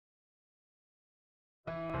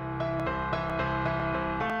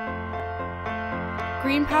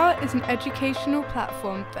Greenpower is an educational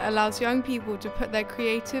platform that allows young people to put their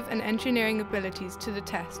creative and engineering abilities to the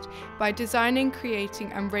test by designing,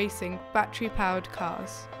 creating and racing battery-powered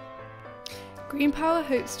cars. Greenpower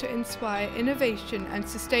hopes to inspire innovation and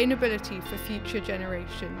sustainability for future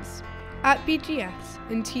generations. At BGS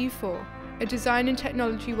in T4, a design and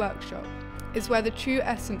technology workshop is where the true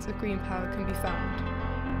essence of Greenpower can be found.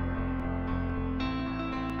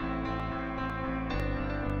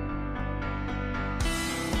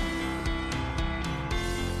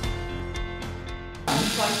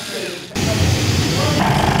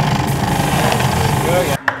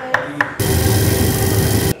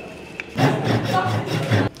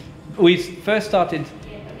 We first started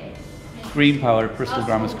Greenpower at Bristol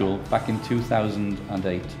Grammar School back in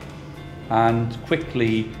 2008 and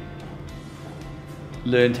quickly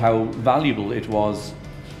learned how valuable it was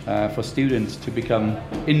for students to become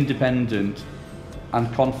independent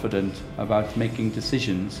and confident about making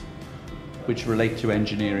decisions which relate to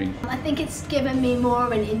engineering. I think it's given me more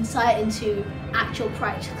of an insight into actual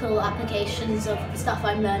practical applications of the stuff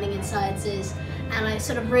I'm learning in sciences, and I've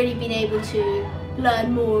sort of really been able to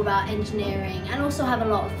learn more about engineering and also have a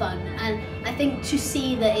lot of fun. And I think to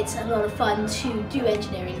see that it's a lot of fun to do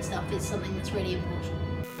engineering and stuff is something that's really important.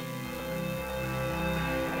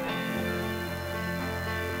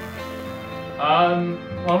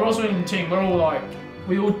 Well, we're also in the team,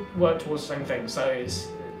 we all work towards the same thing, so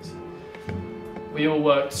we all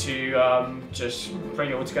work to just bring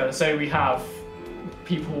it all together. So we have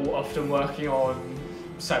people often working on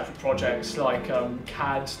separate projects like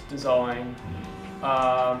CAD design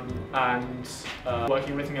and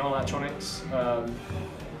working with me on electronics,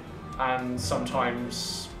 and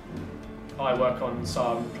sometimes I work on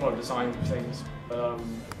some product design things.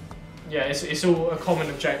 Yeah, it's all a common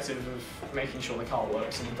objective of making sure the car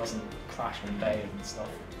works and it doesn't crash one day and stuff.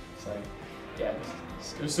 So yeah,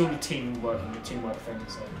 it was all a teamwork thing.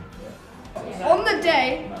 So yeah. On the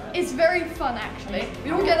day, it's very fun actually.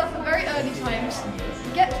 We all get up at very early times,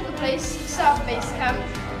 get to the place, set up base camp,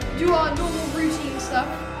 do our normal routine stuff,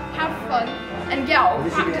 have fun, and get out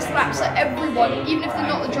practice laps so everyone, even if they're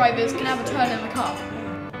not the drivers, can have a turn in the car.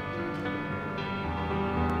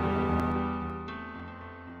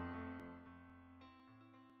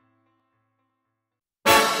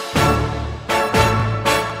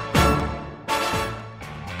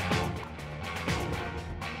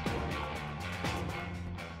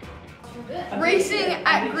 Racing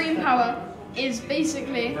at Greenpower is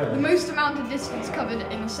basically the most amount of distance covered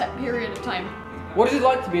in a set period of time. What is it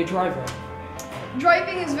like to be a driver?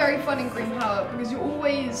 Driving is very fun in Greenpower because you're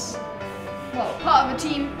always, well, part of a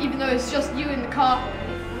team, even though it's just you in the car.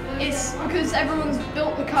 It's because everyone's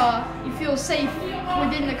built the car, you feel safe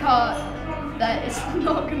within the car that it's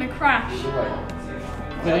not going to crash.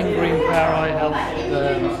 Within Greenpower I help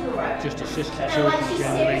just assist the children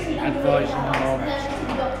generally, advising them on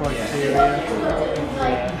criteria,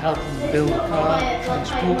 help them build a car,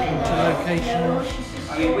 transport them to locations,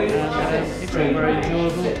 and it's all very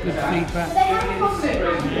enjoyable, good feedback,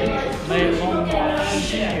 may it long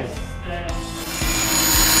continue.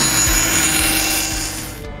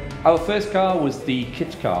 Our first car was the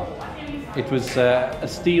kit car. It was a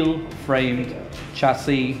steel framed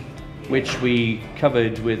chassis which we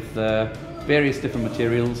covered with various different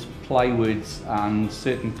materials, plywoods and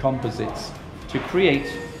certain composites to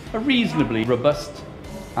create a reasonably robust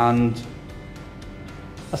and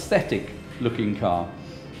aesthetic looking car.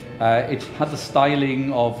 It had the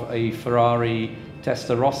styling of a Ferrari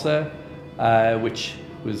Testarossa, which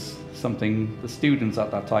was something the students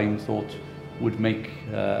at that time thought would make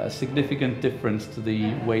a significant difference to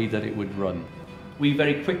the way that it would run. We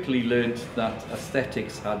very quickly learned that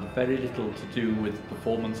aesthetics had very little to do with the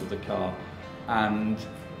performance of the car, and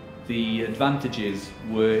the advantages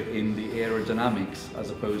were in the aerodynamics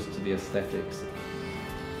as opposed to the aesthetics.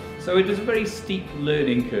 So it was a very steep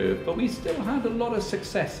learning curve, but we still had a lot of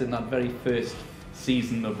success in that very first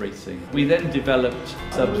season of racing. We then developed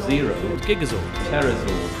Sub-Zero, Gigazord,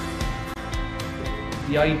 Terrazord.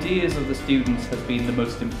 The ideas of the students has been the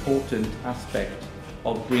most important aspect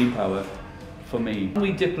of Greenpower for me.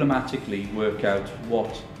 We diplomatically work out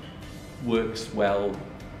what works well,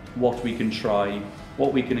 what we can try,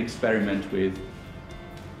 what we can experiment with.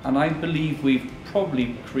 And I believe we've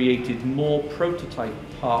probably created more prototype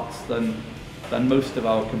parts than most of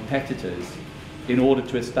our competitors in order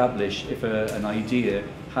to establish if an idea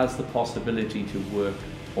has the possibility to work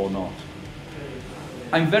or not.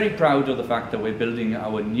 I'm very proud of the fact that we're building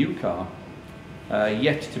our new car,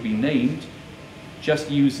 yet to be named, just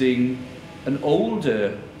using an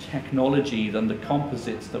older technology than the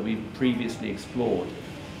composites that we've previously explored.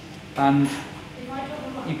 And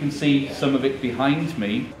You can see some of it behind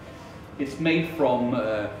me. It's made from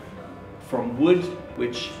wood,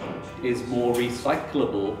 which is more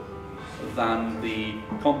recyclable than the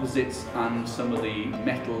composites and some of the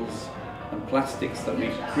metals and plastics that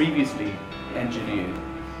we've previously engineered.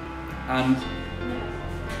 And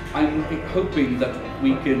I'm hoping that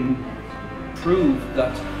we can prove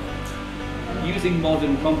that using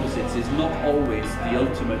modern composites is not always the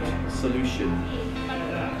ultimate solution.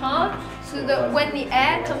 Hard, so that when the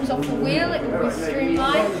air comes off the wheel, it will be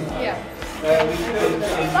streamlined. Yeah.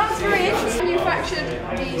 That's very interesting.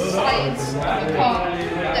 Manufactured these sides of the car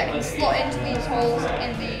that can slot into these holes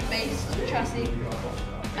in the base of the chassis,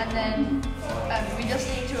 and then we just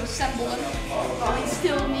need to assemble them. But we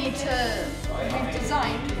still need to, we've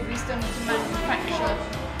designed, but we still need to manufacture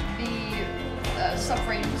the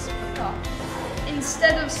subframes of the car.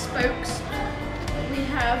 Instead of spokes, we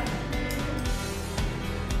have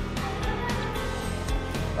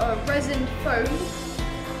resin foam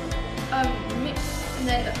mixed and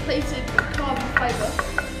then plated with carbon fibre,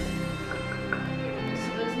 so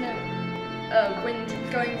there's no wind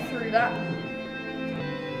going through that,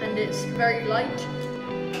 and it's very light,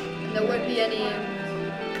 and there won't be any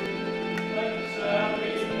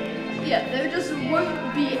there just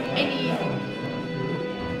won't be any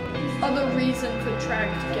other reason for drag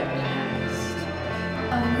to get past.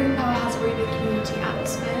 Greenpower has a really good community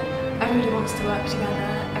atmosphere. Everybody wants to work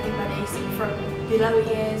together. Everybody, from the lower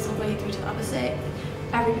years all the way through to the upper sixth,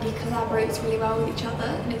 everybody collaborates really well with each other,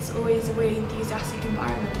 and it's always a really enthusiastic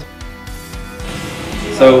environment.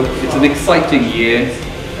 So it's an exciting year.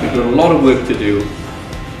 We've got a lot of work to do,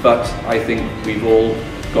 but I think we've all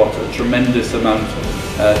got a tremendous amount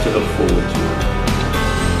to look forward to.